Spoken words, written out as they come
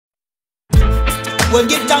Well,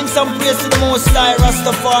 give thanks and praise to the Most High,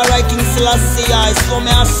 Rastafari, King Selassie. So me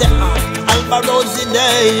I say, Alborosie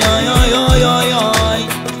day,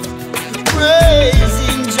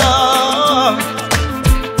 praising Jah,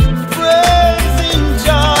 praising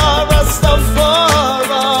Jah, Rastafari.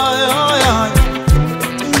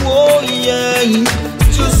 Oh yeah,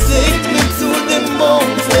 just take me to the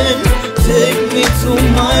mountain, take me to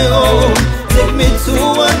my home, take me to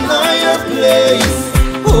an higher place,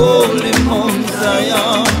 holy Mount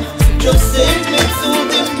Zion. Just take me to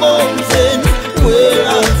the mountain where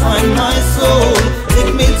I'll find my soul.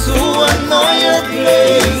 Take me to an higher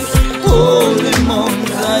place, holy Mount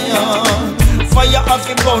Zion. Fire off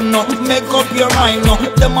your burn now, make up your mind now.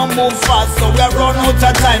 Them a move fast, so we run out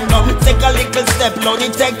of time now. Take a little step now, they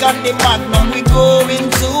take on the magnum. We going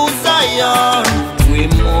to Zion. We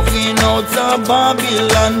moving out of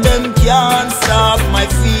Babylon. Them can't stop my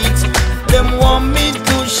feet. Them want me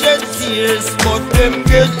to shed tears, but them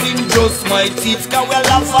getting just my teeth. Cause we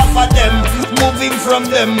laugh off of them, moving from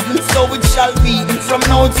them. So it shall be from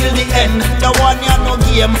now till the end. The one ya no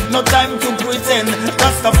game, no time to pretend.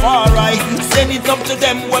 Rastafari, send it up to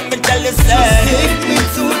them when me tell you say, take me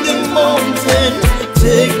to the mountain,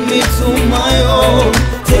 take me to my home,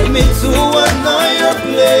 take me to an higher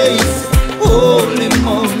place, holy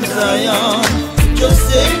Mount Zion. Just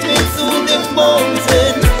take me to the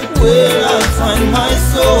mountain where I'll find my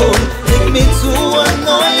soul. Take me to an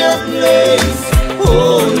higher place,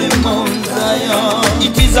 holy Mount Zion.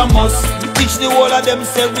 It is a must, teach the whole of them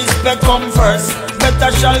say respect come first.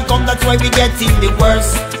 Better shall come, that's why we get in the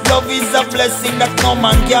worst. Love is a blessing that no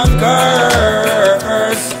man can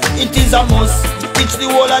curse. It is a must, teach the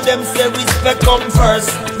whole of them say respect come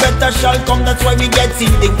first. Better shall come, that's why we get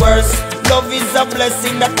in the worst. Love is a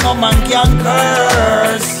blessing that no man can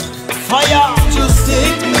curse. Fire! Just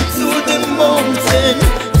take me to the mountain,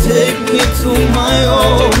 take me to my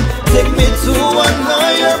home, take me to an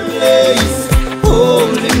higher place,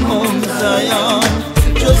 holy Mount Zion.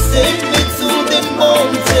 Just take me to the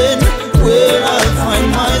mountain where I'll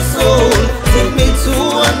find my soul. Take me to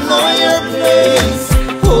an higher place,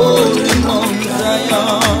 holy Mount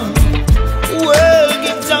Zion. Well,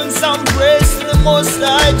 give thanks and praise to the Most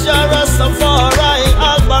High, Jah Rastafari,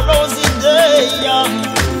 Alborosie day.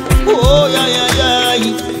 Oh yeah.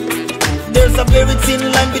 There's a very thin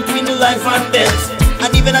line between life and death,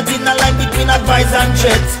 and even a thinner line between advice and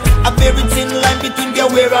threat. A very thin line between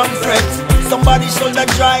beware and fret. Somebody's shoulder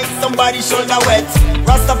dry, somebody's shoulder wet.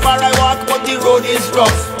 Rastafari walk but the road is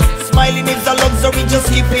rough. Smiling is a luxury, just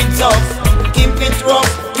keep it tough. Keep it rough,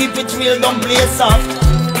 keep it real, don't play soft.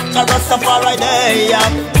 A Rastafari day,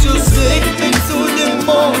 just take me to the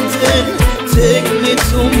mountain, take me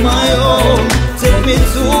to my home, take me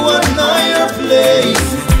to an higher place,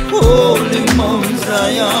 holy Mount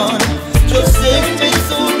Zion. Just take me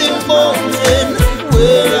to the mountain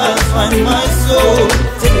where I'll find my soul.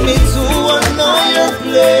 Take me to